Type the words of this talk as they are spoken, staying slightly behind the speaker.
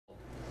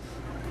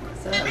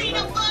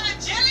Peanut butter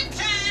jelly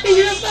time.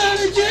 Peanut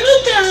butter jelly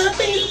time.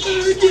 Peanut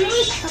butter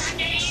jelly time.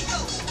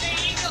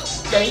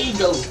 There you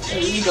go. There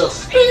you go.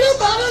 Peanut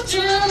butter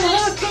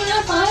jelly.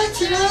 Peanut butter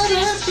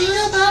jelly.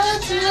 Peanut butter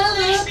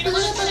jelly.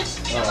 Peanut butter.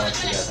 Oh, I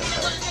forgot that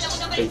part.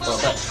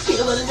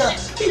 Peanut butter jelly.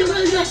 Peanut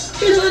butter jelly.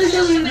 Peanut butter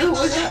jelly. No,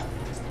 what's that?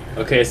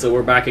 Okay, so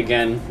we're back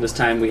again. This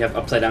time we have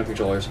upside down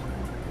controllers.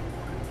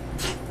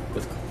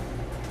 With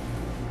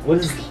what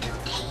is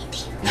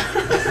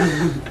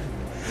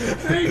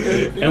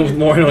and with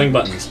more annoying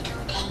buttons.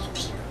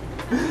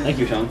 Thank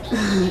you, Sean.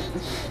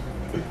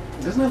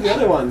 Doesn't have the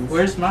other ones.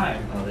 Where's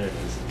mine? Oh, there it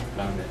is.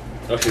 Found it.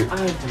 Oh shoot.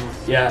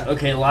 Yeah,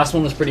 okay, the last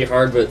one was pretty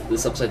hard, but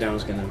this upside down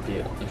is gonna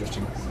be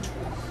interesting.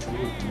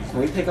 Can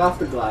we take off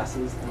the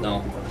glasses?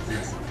 No. I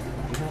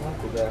don't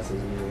like the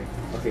glasses either.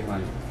 Okay,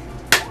 fine.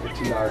 They're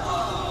too dark.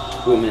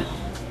 Ooh, a minute.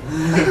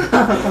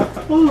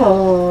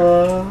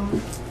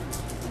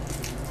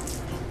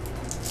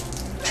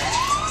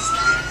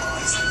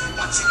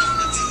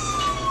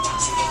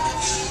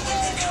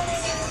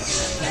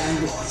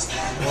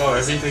 Whoa,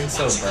 everything's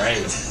so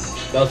bright.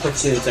 That was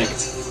perfectly in sync.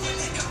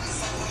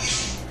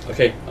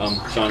 Okay,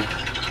 Sean.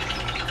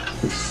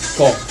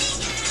 Cole.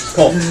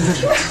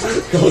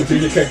 Cole, do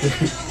your character.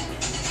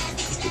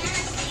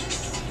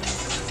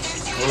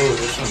 Oh,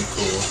 this one's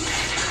cool.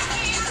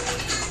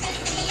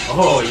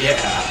 Oh,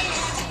 yeah.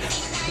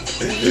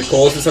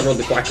 Cole is the server of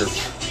the Quacker.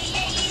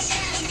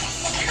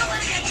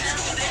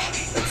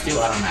 Let's do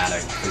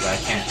automatic, because I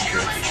can't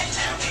drift.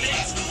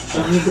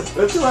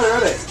 Let's do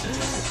it.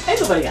 Ain't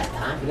nobody got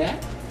time for that.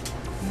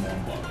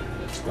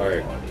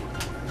 Alright.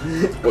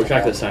 What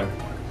track this time?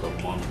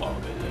 Come on,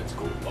 Bobby, let's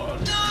go,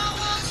 buddy.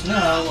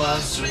 No, I'm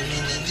swimming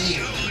in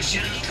the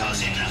ocean,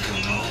 causing a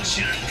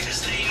commotion, because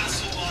they are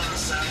so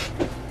awesome.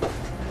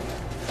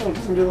 Oh, it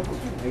doesn't do the whole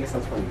thing. I guess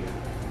that's pretty good.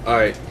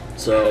 Alright,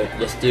 so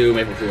let's do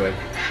Maple Freeway.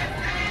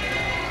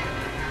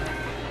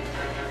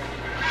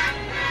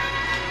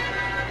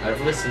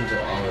 I've listened to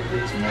all of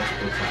these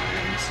multiple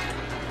times.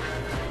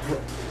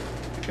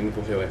 Okay,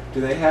 Maple Freeway.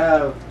 Do they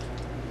have...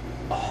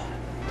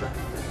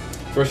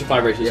 First of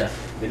 5 races. Yeah.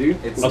 They do?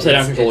 It's, Upside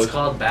down controllers. It's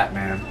called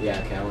Batman. Yeah,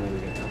 okay, I want to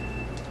get them.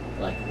 I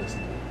like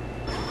listening.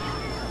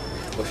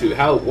 Oh shoot,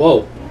 how?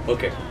 Whoa.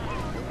 Okay.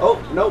 Oh,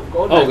 no,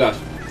 go Oh gosh.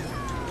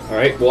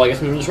 Alright, well I guess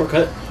I'm doing the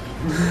shortcut.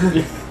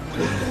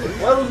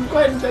 Well, I wasn't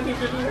quite intending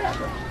to do that.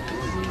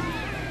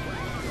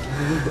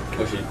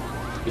 Oh shit.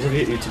 You said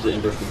you to the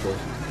inverse controls.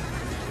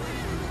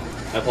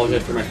 I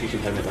apologize for my speech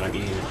impediment, but I'm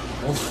eating it.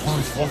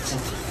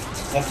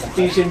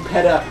 Speech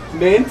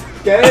impediment.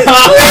 Get it?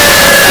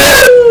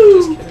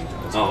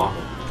 Aw.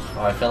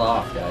 Oh, I fell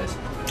off, guys.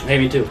 Hey,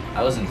 me too.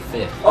 I was in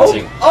 5th.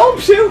 Oh,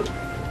 shoot!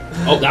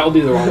 Oh, that will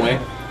be the wrong way.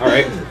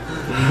 Alright.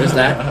 There's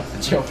that.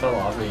 Joe fell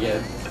off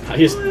again. I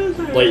just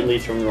blatantly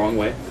thrown the wrong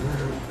way.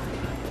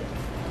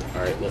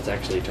 Alright, let's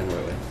actually turn the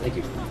right way. Thank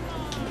you.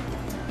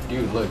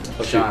 Dude, look.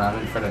 Oh, Sean, I'm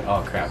in front of...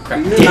 Oh, crap.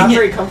 You're Dang not it.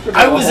 very comfortable.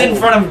 I was in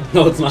front of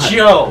No, it's not.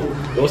 Joe.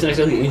 It wasn't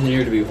actually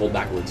engineered to be hold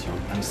backwards, Sean.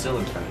 I'm still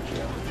in front of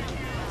Joe.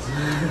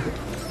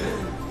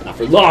 Not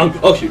for long!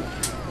 Oh shoot.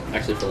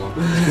 Actually for long.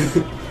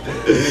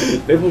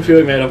 Maple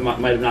Freeway might have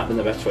not been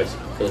the best choice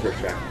for the first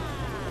track.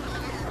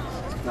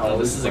 No,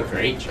 this is a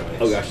great choice.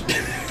 Oh gosh.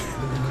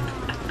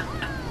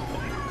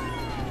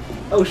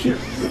 Oh shoot,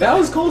 that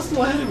was Cole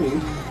still ahead of me.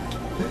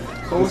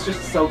 Cole's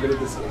just so good at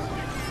this game.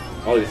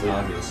 Obviously.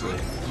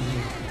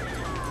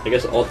 I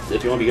guess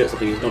if you want to be good at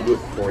something, just don't do it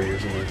for 4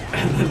 years.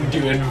 And then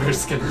do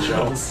inverse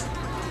controls.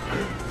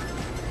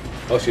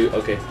 Oh shoot,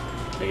 okay.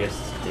 I guess,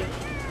 yeah.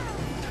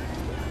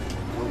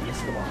 Don't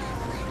miss the ball.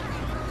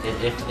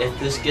 If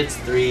this gets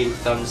 3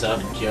 thumbs up,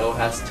 Joe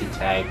has to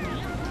tag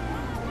me.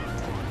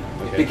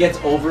 If it gets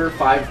over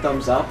 5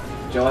 thumbs up,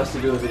 Joe has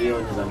to do a video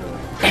in his underwear.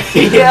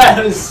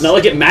 Yes! Not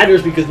like it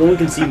matters because no one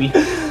can see me.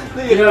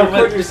 You know,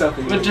 record yourself.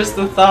 But just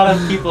the thought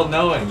of people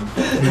knowing.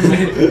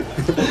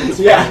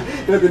 Yeah,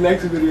 but the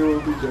next video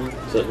will be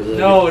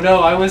Joe. No,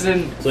 I was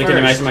in So you can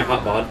imagine my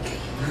hot bod?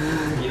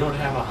 You don't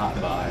have a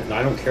hot bod. No,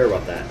 I don't care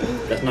about that.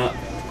 That's not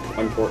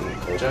important,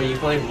 Cole. Joe, you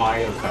play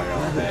Mario Kart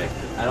all day.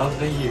 I don't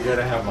think you're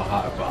gonna have a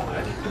hot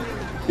bod.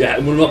 Yeah,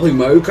 and when I'm not playing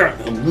Mario Kart,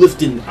 I'm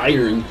lifting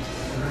iron.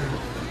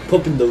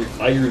 Pumping the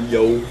iron,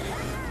 yo.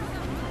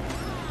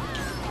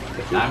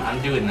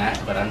 I'm doing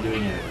that, but I'm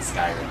doing it in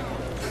Skyrim.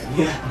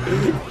 Yeah.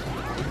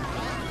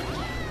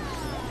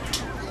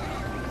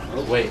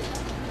 Oh, wait.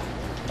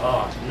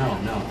 Oh,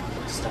 no.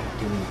 Stop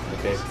doing it.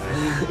 Okay,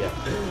 fine. Yeah.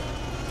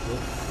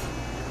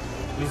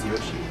 Who's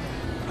Yoshi?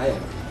 I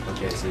am.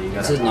 Okay, so you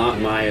got. This is not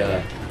my,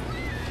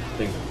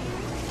 thing.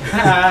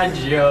 Ha,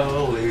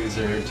 Joe,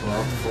 loser,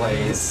 12th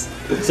place.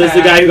 Says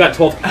the guy who got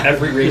 12th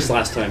every race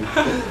last time.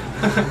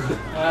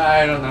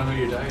 I don't know who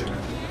you're talking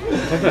about.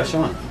 Talk about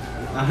Sean.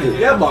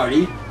 Yeah,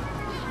 Marty.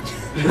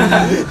 No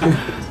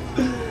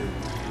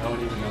one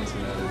even knows who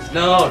that is.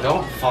 No,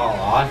 don't fall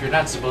off. You're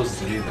not supposed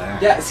to do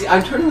that. Yeah, see,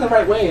 I'm turning the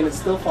right way and it's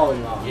still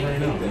falling off. Yeah, I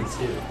know. Me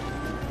too.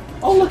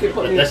 Oh, look, it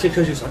put me. That's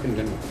because you suck in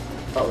general.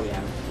 Oh,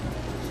 yeah.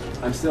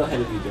 I'm still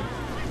ahead of you, Joe.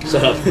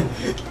 Shut up.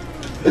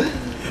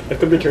 I've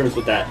come to terms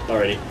with that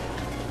already.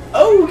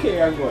 Okay,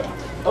 I'm going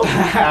off. Oh,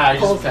 I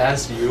just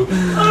passed you.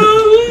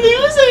 oh,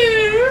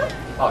 loser!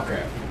 Oh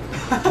crap.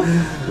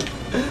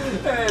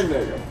 And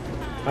there you go.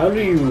 How do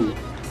you...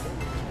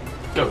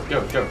 Go,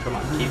 come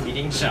on, keep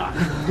eating Sean.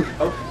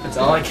 Oh, That's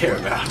all I care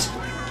about.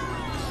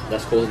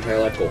 That's Cole's entire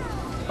life goal.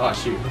 Oh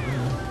shoot.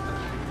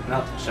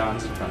 No,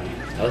 Sean's in front of me.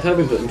 I like how I've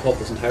been putting 12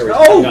 this entire race.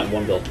 Oh! I've gotten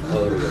one bill.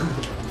 Oh, there we go.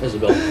 There's a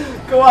bill.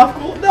 go off,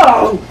 Cole.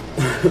 No!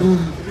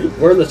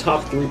 We're in the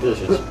top 3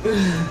 positions.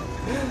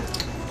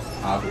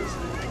 Obviously.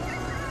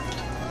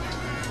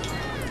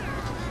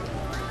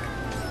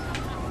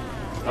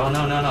 Oh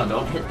no,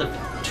 don't hit the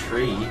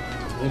tree.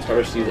 It's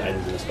harder to use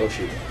items in this. Oh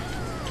shoot.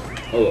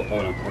 Oh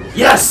no.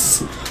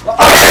 Yes!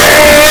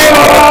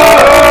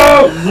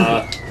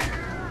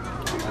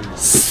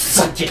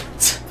 Suck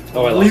it!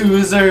 Oh, I lost.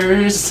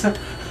 Losers!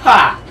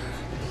 Ha!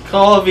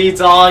 Cole beats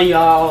all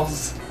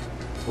y'all's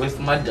with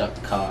my duck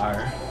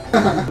car.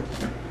 I've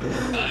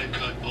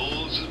got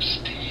balls of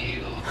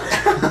steel.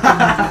 I've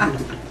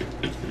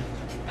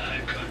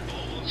got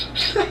balls of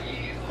steel.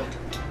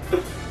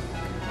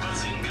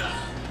 Bazinga.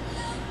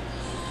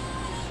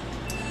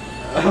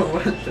 Oh,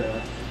 what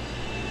the?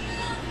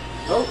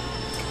 Oh.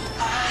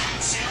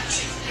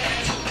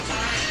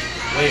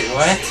 Wait,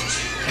 what?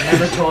 You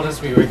never told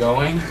us we were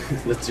going?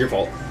 That's your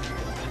fault.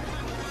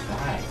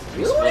 Why?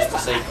 You're supposed to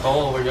say,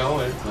 Cole, we're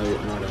going. No,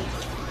 I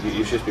don't.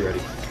 You should be ready.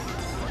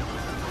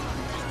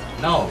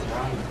 No.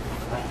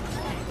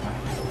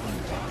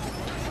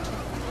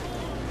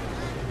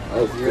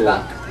 Oh, You're cool.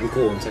 back. I'm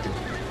cool in second.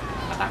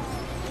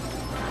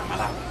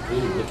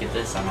 Ooh, look at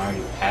this. I'm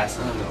already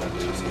passing the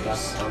losers.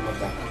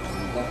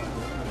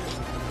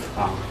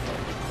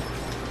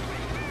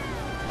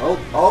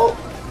 Oh.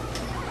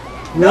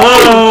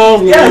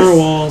 No! Yes!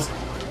 Walls.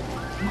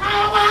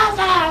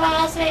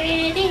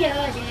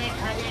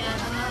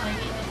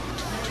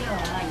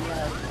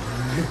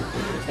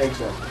 Thanks,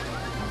 man.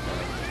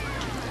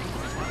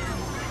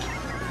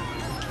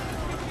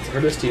 It's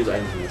hardest to use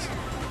items in this.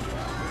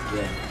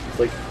 Yeah. It's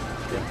like,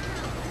 yeah.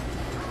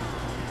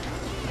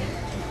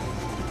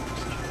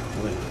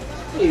 Oh, wait.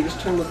 Hey, you just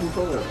turned the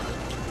controller on.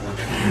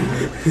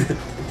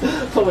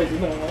 Oh, wait,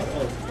 no.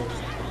 Oh.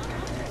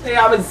 Hey,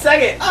 I'm in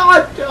second!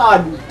 Oh,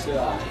 God!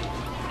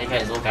 Hey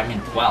guys, look, I'm in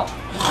 12th.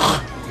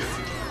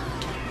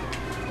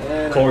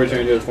 And Cole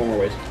returned to his former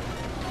ways.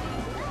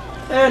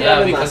 And Yeah,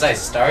 I'm in because I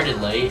last.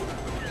 started late.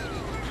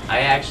 I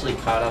actually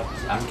caught up.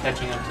 I'm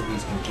catching up to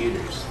these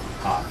computers.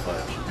 Ah,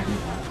 fudge. I knew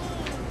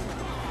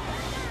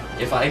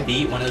that. If I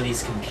beat one of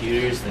these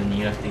computers, then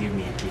you have to give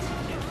me a piece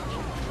of cake.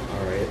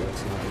 Alright,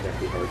 that's not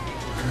exactly hard.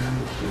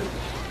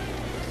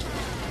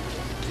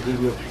 To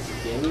give you a piece of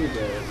candy or the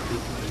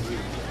piece of candy?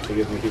 So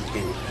give me a piece of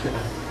candy.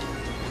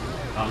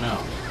 Oh no.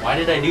 Why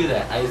did I do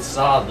that? I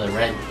saw the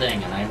red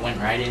thing and I went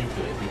right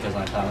into it because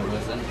I thought it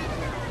was in.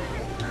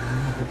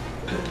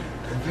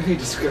 Very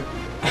descriptive.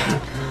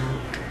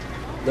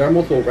 There are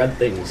multiple red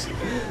things.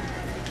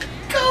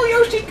 Go,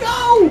 Yoshi,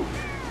 go!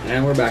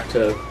 And we're back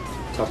to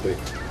top 3.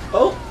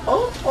 Oh,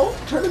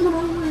 turn the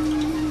wrong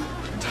way.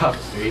 Top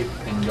 3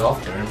 in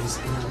golf terms.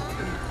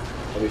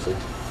 Obviously.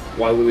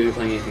 Why would we be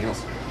playing anything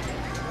else?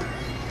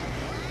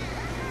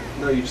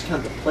 No, you just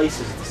count the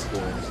places to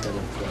score instead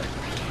of the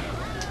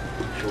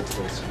actual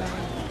place value.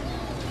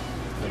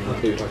 I don't know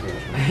what you're talking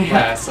about.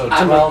 Yeah, so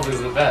 12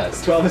 is the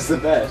best. 12 is the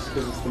best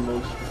because it's the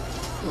most.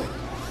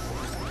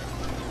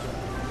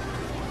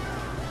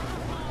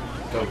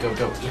 Go.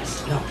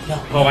 Yes. No.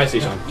 Oh, I see,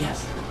 Sean.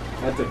 Yes.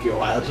 That took you a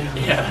while, Jim.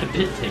 Yeah, it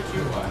did take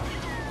you a while.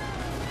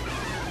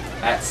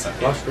 That sucked.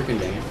 Gosh, freaking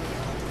dang it.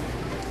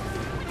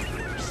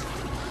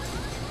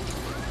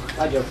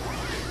 Hi, Joe.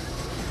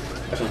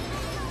 Actually,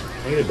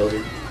 I get a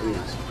building. That'd be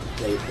nice.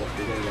 Yeah, you're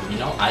gonna You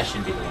know, I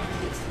should be the one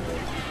who gets the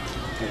vote.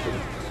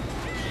 Actually.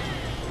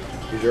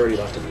 Because you're already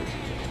lost in it.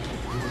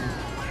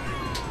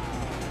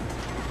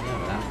 Yeah,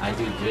 but I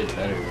do good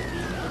better with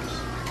emails.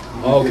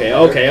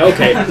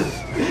 Okay.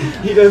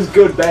 He does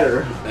good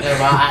better. Yeah,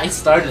 well, I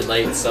started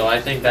late, so I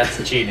think that's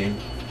cheating.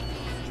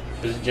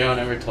 Because Joe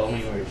never told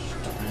me where.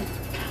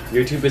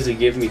 You're too busy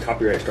giving me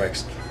copyright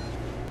strikes.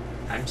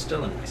 I'm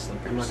still in my I'm not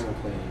slippers. gonna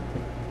play anymore.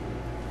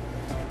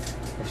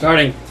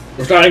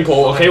 We're starting,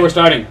 Cole. Okay, we're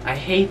starting. I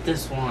hate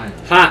this one.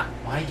 Ha!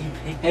 Why do you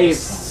pick Hey,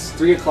 this it's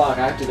 3 o'clock.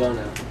 I have to go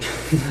now.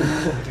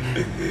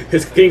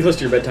 It's getting close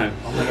to your bedtime.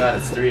 one? Oh my god,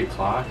 it's 3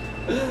 o'clock?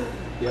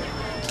 Yep.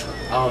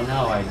 Oh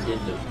no, I did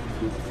the.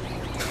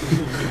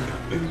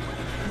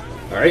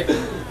 Alright.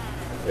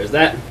 There's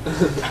that.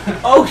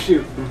 Oh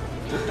shoot!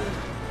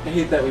 I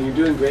hate that when you're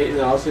doing great and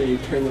then also you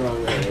turn the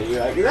wrong way. And you're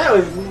like, that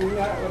was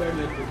not what I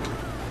meant to do.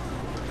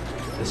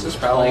 This is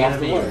probably Fall off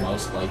gonna the be your water.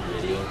 most liked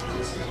video.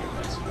 This is your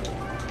best video.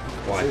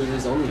 Why? It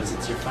is only Because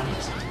it's your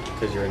funniest.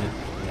 Because you're in it.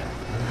 Yeah.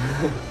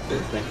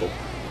 Thankful.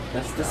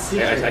 That's the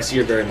secret. I see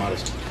you're very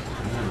modest.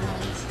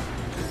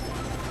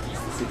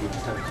 That's the secret.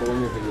 Just have Cole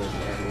in your videos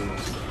and everyone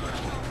else.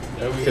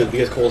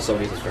 Because Cole has so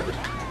many subscribers.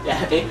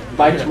 Yeah,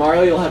 by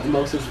tomorrow you'll have the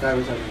most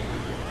subscribers ever.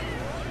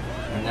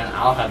 And then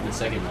I'll have the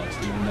second most,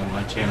 even though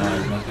my channel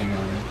has nothing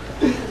on it.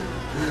 You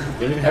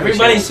don't even have a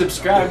Everybody channel.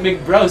 subscribe,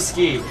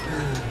 McBroski!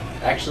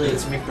 Actually,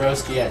 it's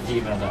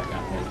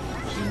mcbroski@gmail.com. Wait,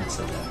 she didn't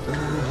say that.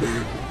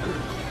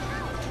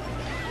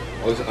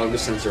 I'll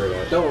just censor it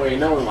out. Don't worry,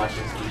 no one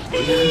watches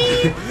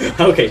these.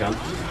 Okay, Tom.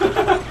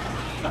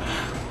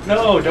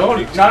 No,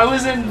 don't. No, I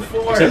was in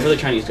 4. Except for the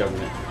Chinese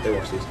government. They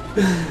watch these.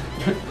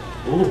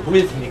 Ooh, who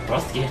is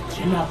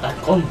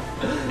mcbroski@gmail.com?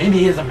 Maybe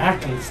he's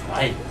American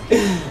spy.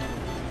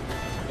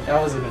 That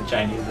wasn't a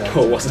Chinese accent.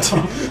 Oh, it wasn't.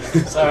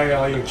 Sorry,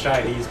 all you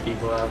Chinese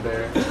people out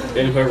there.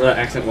 And whoever that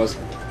accent was.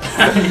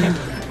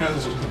 That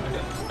was just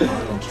like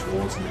Arnold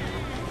Schwarzenegger.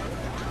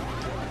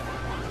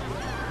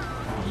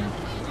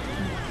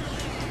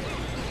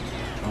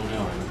 Oh no,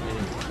 I'm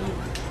hitting the clue.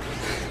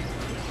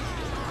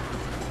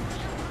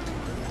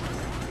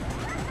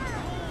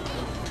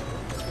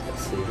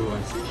 Let's see who I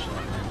see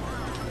shot now.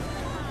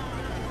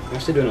 I'm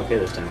actually doing okay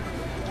this time.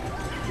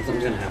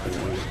 Something's gonna happen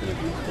and I'm just gonna be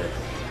dead.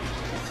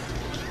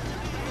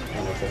 Oh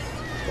no,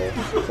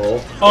 full.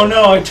 Oh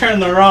no, I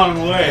turned the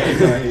wrong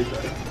way.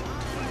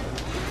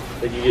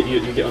 Like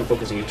you get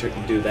unfocused and you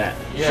do that.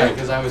 Yeah,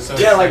 because I was so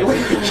Yeah, like,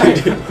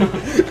 excited.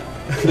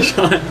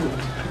 Sean.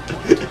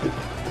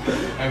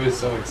 I was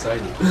so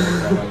excited because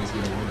I thought I was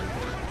going to win.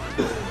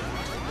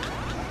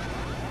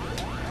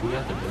 Who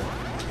got the bill?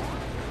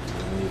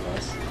 Only of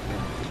us.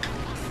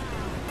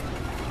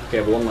 Okay,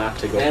 I have 1 lap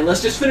to go. And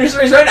let's just finish the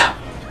race right now!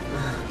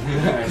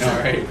 I know,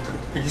 right?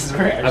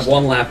 I have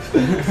 1 lap.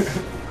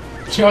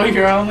 Joe,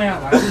 you're only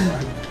on last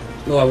one.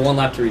 No, I have 1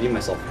 lap to redeem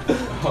myself.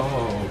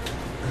 Oh.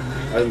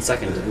 I was in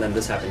 2nd, and then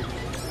this happened.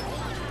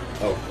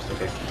 Oh,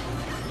 okay.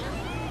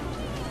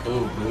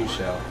 Ooh, blue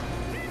shell.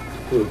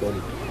 Ooh,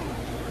 golden.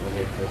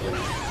 Okay.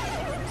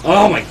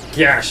 Oh my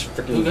gosh!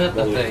 Freaking Who got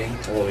the Wally. thing?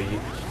 Wally.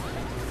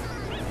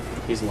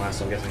 He's in last,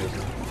 so I'm guessing he's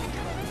in.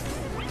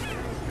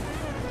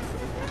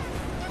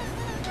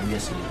 I'm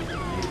guessing you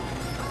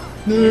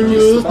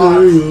did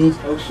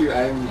Oh shoot,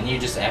 And you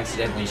just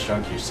accidentally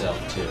shrunk yourself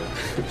too.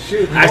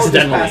 Shoot, who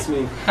Accidentally. just passed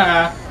me?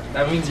 Ha!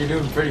 That means you're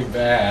doing pretty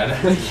bad.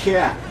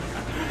 Yeah.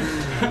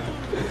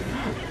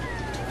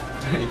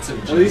 It's a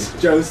At least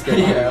Joe's still on.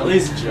 yeah, at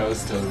least Joe's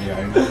still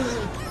behind us.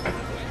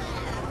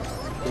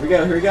 Here we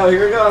go, here we go,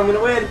 here we go, I'm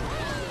gonna win!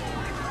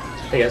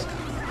 Hey guys.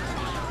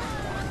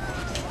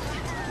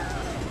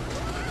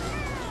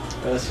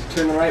 Let's just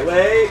turn the right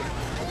way.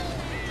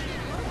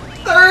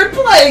 3rd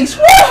place!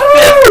 Woohoo!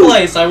 5th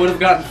place! I would have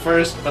gotten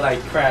 1st, but I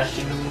crashed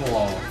into the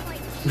wall.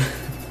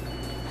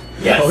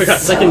 Yes! Oh, we got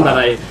 2nd, but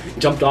I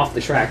jumped off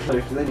the track.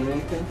 Do they need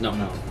anything? No.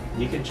 No,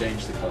 you can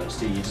change the colors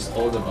too. You just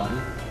hold the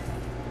button,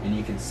 and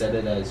you can set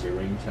it as your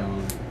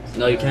ringtone.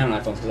 No, you can't on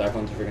iPhones because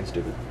iPhones are freaking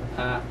stupid.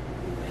 Ha.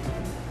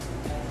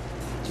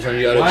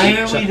 Why Why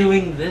are we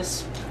doing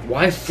this?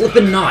 Why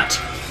flippin' not?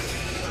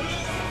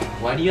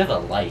 Why do you have a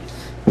light?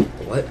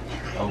 What?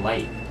 A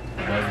light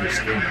above your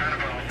screen.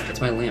 That's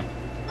my lamp.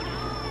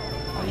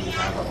 Why do you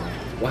have a light?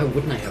 Why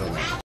wouldn't I have a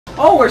lamp?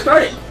 Oh, we're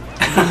starting!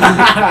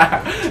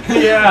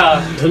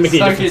 Yeah! Doesn't make any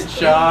Suck difference. it,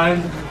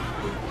 Sean.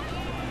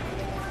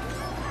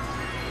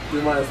 Do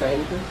you want to say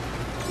anything?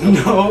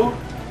 No.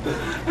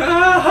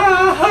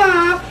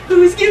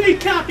 Who's giving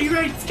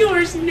copyright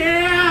scores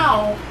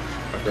now?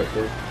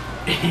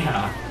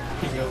 Yeah.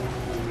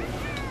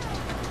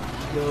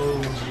 Yo,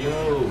 Joe,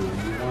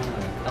 you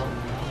wanna help me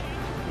out?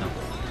 No.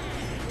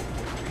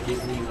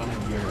 Give me one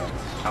of your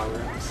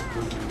power-ups,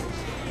 please.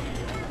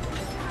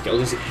 Okay, I'll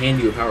just hand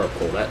you a power-up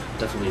pole. That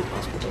definitely is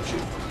possible. Don't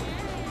shoot.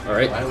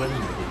 Alright. Why wouldn't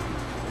you?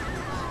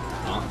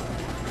 Huh?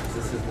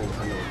 This is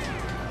Nintendo.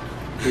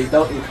 They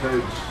don't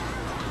encourage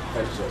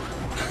friendship.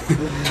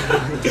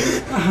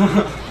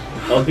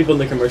 All the people in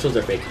the commercials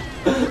are fake.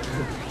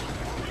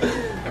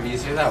 Have you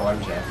seen that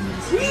one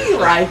Japanese? We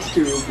like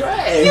to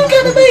play! You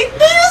gotta make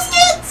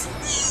baskets!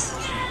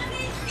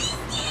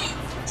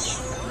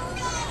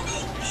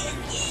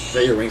 Is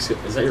that your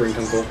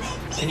ringtone goal?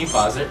 Can you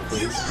pause it,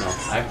 please? No.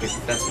 I have to,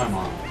 that's my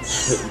mom.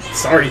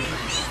 Sorry.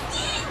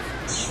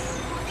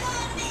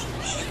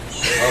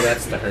 Oh,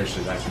 that's the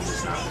Hershey's. I can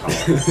just not call it.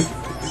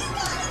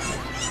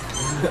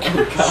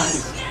 Oh god.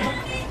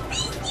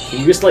 Can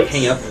you just like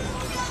hang up?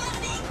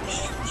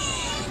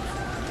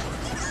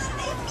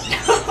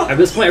 At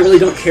this point, I really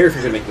don't care if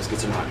you're gonna make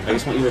biscuits or not. I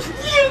just want you to. You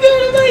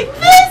gotta make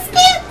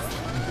biscuits!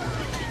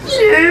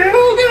 You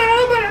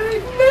gotta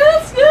make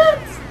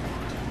biscuits!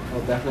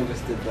 Oh, definitely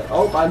just did that.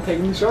 Oh, I'm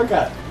taking the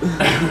shortcut.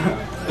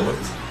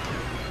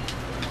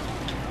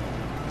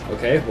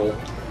 Okay, well,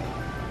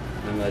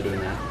 I'm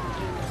doing that.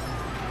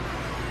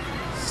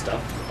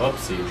 Stuff.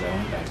 Oopsies, I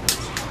went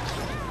backwards.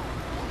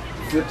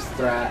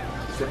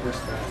 Zipper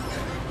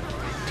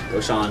strat. Go,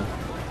 Sean.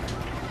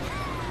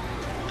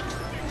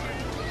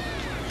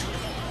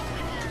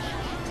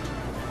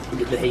 We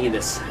get the hang of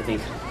this, I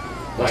think.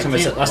 Last time I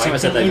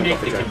said that. you I make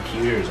jumped the off the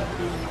computers all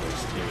doing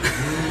this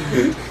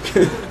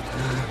too.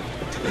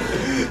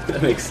 track.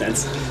 That makes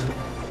sense.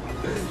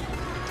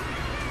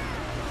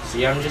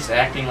 See, I'm just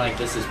acting like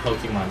this is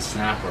Pokemon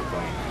Snap we're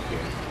playing right here.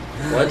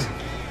 What?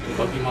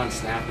 Pokemon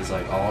Snap is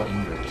like all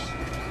English.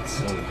 It's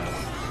so dumb.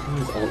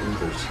 It's all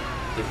inverse.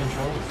 The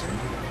controllers are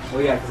English. Oh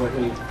yeah, because like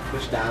when you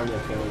push down, the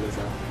camera goes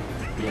up.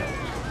 Yeah.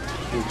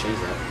 You can change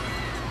that.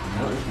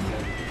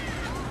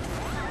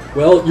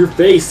 Well, your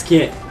face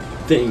can't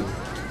thing.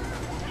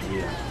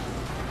 Yeah.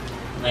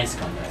 Nice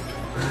comeback.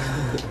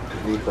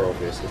 Repro,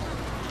 obviously.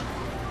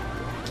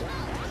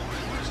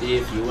 See,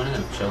 if you wouldn't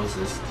have chose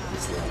this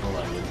level, I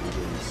would be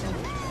doing so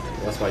much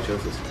better. That's why I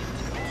chose this.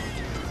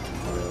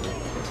 Oh, really?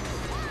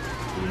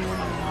 You know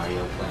my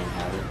Mario playing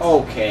habits?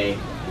 Okay. You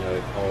know,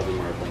 all the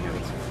Mario playing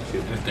habits.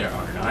 Shoot. If there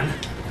are none.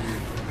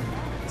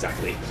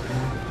 Exactly.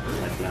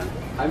 Like none.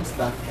 I'm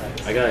stuck,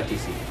 guys. I got a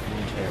PC.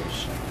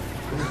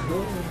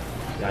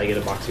 Yeah, I get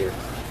a box here.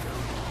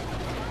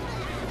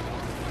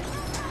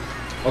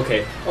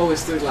 Okay. Oh,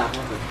 it's third lap.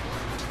 Okay.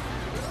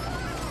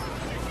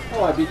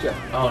 Oh, I beat you.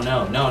 Oh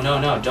no, no, no,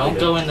 no. Don't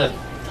go in the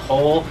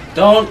hole.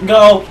 Don't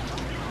go!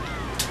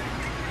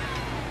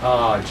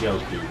 Oh, Joe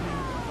beat me.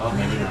 Oh,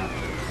 maybe not.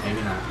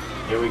 Maybe not.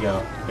 Here we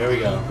go. Here we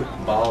go.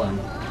 Ballin'.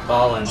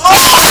 Ballin'.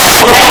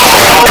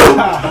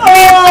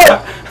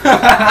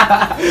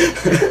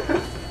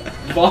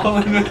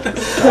 Ballin' with the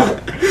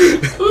shot.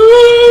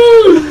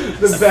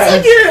 The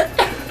best.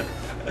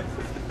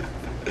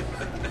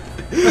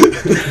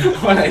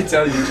 What I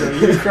tell you, Joe,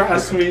 you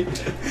cross me,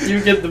 you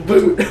get the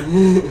boot.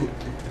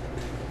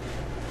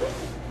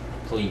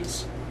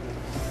 Please.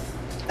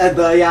 And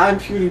yeah, I'm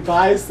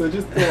PewDiePie, so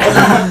just.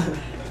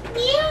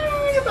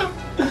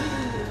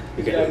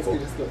 You can't do it, Cole.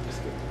 Just go.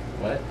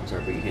 What? I'm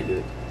sorry, but you can't do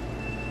it.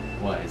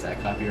 What, is that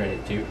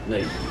copyrighted too? No,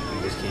 you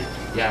just can't.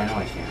 Yeah, I know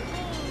I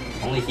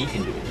can't. Only he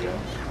can do it, Joe.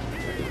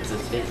 Because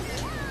it's his.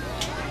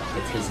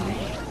 It's his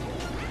name.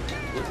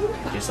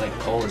 Just like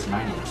Cole is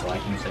my name, so I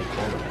can say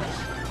Cole to him.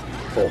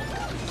 Cole.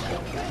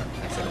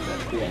 I said it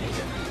better. Yeah,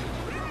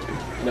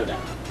 no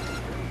doubt.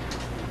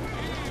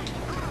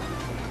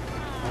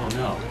 Oh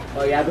no.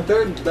 Oh yeah,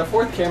 the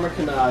fourth camera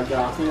can get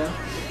off me now.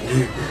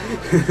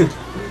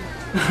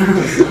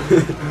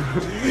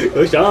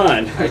 Push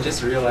on. I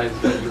just realized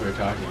what you were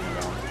talking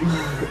about.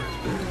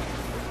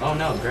 Oh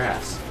no,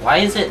 grass. Why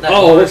is it that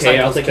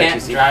motorcycles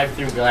can't drive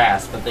through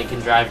glass, but they can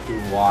drive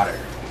through water?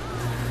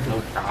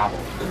 No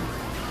problem.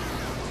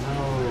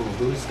 No,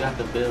 who's got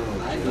the bill?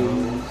 I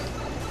do.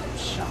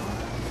 Sean.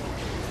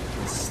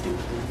 It's stupid.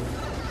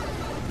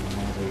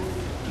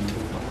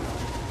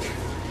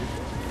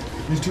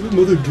 You stupid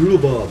mother doodle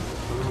bob.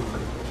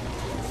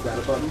 Is that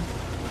a button?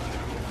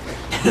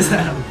 Is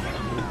that a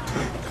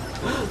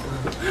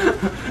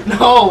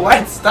No,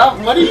 what? Stop.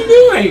 What are you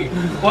doing?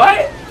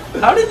 What?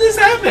 How did this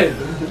happen?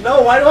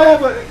 No, why do I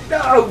have a...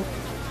 No!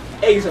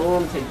 Ace, I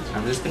want to take this.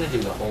 I'm just gonna do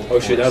the whole Oh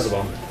shit, that was a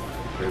bomb.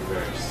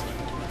 reverse.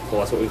 Well,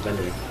 that's what we've been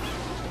doing.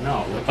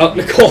 No, look Oh, at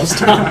me. Nicole,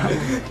 stop!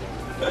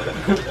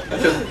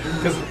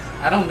 Because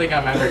I don't think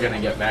I'm ever gonna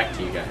get back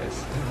to you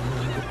guys.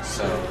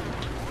 So...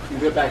 You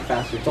get back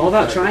faster. It's all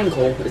about trying,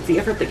 Cole. It's the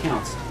effort that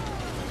counts.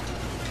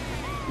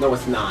 No,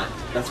 it's not.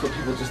 That's what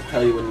people just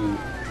tell you when you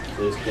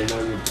lose. They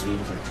know your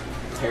dreams are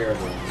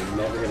terrible and you're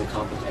never going to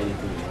accomplish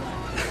anything in your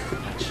life.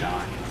 That's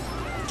Sean.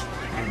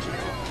 And Joe.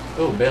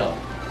 Oh, Bill.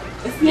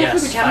 It's the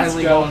effort Yes, that counts,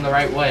 finally Joe. going the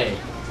right way.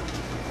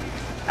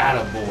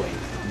 Attaboy,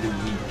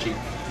 Luigi.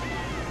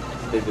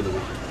 Baby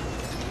Luigi.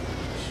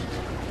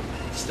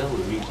 Still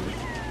Luigi.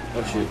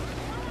 Oh shoot.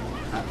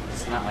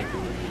 It's not like the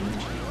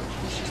Luigi.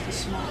 It's just a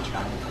small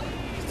child.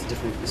 It's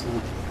different. It's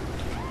not.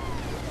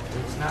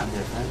 It's not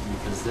different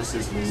because this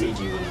is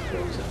Luigi when he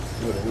grows up.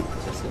 No, it isn't.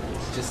 Yes, it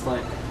is. Just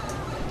like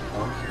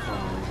Donkey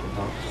Kong and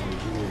Donkey Kong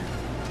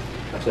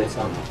Jr. Actually, it's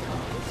not.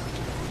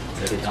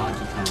 The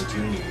Donkey Kong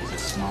Jr. is a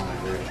smaller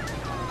version.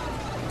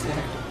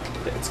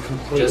 It's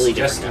completely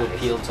Just to different, guys.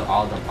 appeal to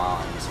all the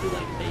moms who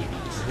like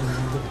babies.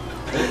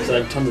 So I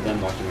have tons of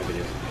them watching my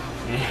videos.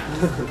 Yeah.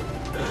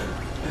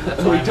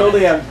 We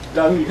totally have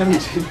Donkey Kong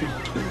Jr.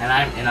 And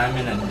I'm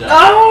in a duck.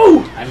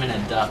 Oh! I'm in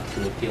a duck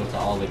to appeal to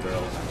all the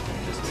girls.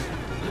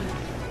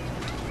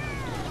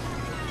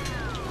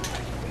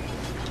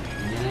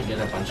 I'm gonna get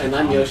a bunch of And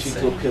I'm comments Yoshi to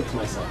saying, appeal to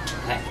myself.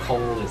 That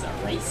Cole is a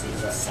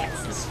racist,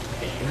 sexist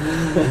pig.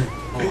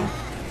 Hold on.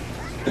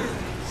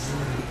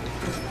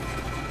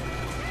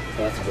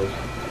 That's blue.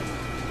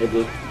 Hey,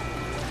 blue.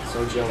 So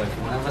Joe, if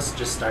one of us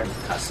just started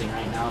cussing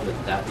right now,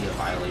 would that be a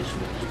violation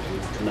of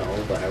YouTube? No,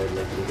 but I would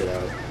like to get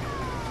out.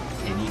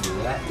 Can you do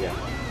that? Yeah.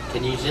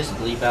 Can you just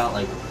bleep out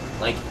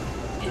like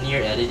in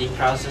your editing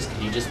process?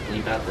 Can you just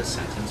bleep out this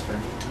sentence for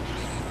me?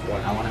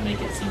 Why? I want to make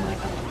it seem like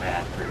I'm a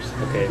bad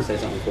person. Okay, say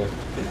something cool.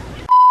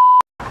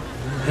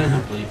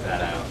 I'll bleep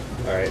that out.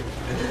 Alright.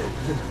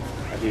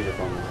 I have to use your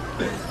phone now.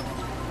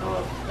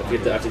 Oh, I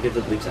have to get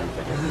the bleep sound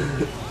effect.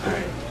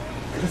 Alright.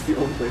 That's the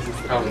only place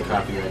it's Probably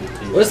copyrighted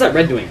too. What is that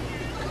red doing?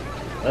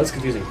 That was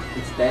confusing.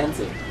 It's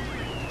dancing.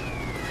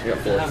 I got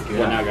four.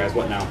 What now, guys?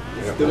 What now?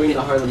 It's doing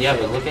the Harlem Yeah,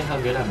 Shake. but look at how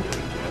good I'm doing,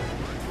 Joe.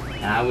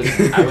 And I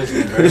was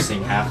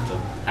reversing half the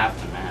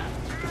map.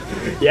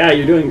 Yeah,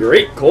 you're doing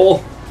great,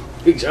 Cole.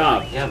 Big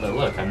job. Yeah, but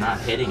look, I'm not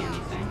hitting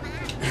anything.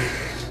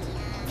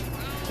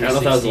 I don't know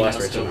if that was the last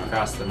race or go not.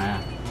 across the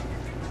map.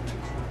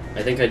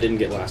 I think I didn't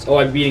get last. Oh,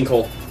 I'm beating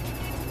Cole.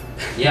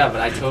 Yeah, but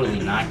I totally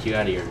knocked you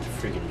out of your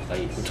freaking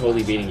place. I'm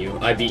totally beating you.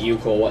 I beat you,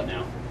 Cole. What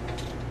now?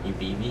 You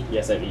beat me?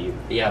 Yes, I beat you.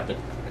 Yeah, but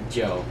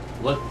Joe,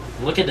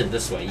 look at it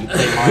this way. You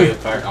play Mario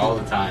Kart all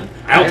the time.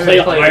 I don't play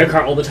haven't Mario it-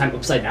 Kart all the time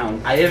upside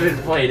down. I haven't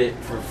played it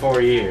for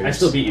 4 years. I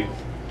still beat you.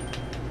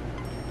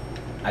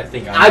 I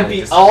think I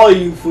beat all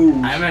you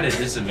fools. I'm at a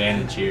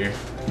disadvantage here.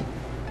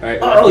 Alright,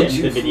 Oh, let's end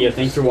you the video.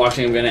 Thanks for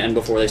watching. I'm gonna end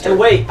before they start. And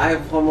wait, I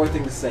have one more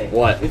thing to say.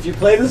 What? If you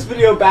play this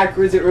video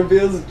backwards, it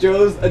reveals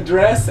Joe's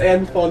address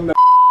and phone number.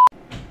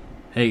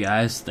 Hey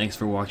guys, thanks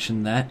for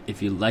watching that.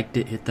 If you liked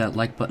it, hit that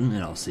like button,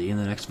 and I'll see you in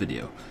the next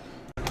video.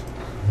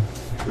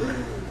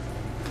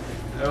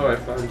 Oh, I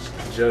found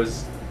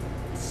Joe's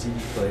CD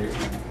player.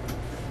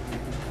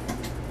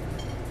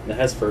 That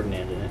has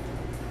Ferdinand in it.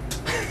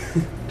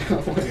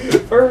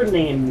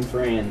 Ferdinand and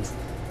friends.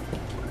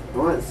 I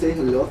want to say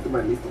hello to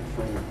my little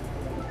friend.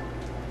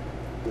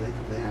 Do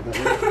they have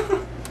that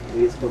one?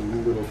 Maybe it's called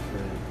Little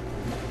Friend.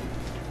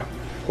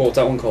 Cool, what's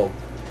that one called?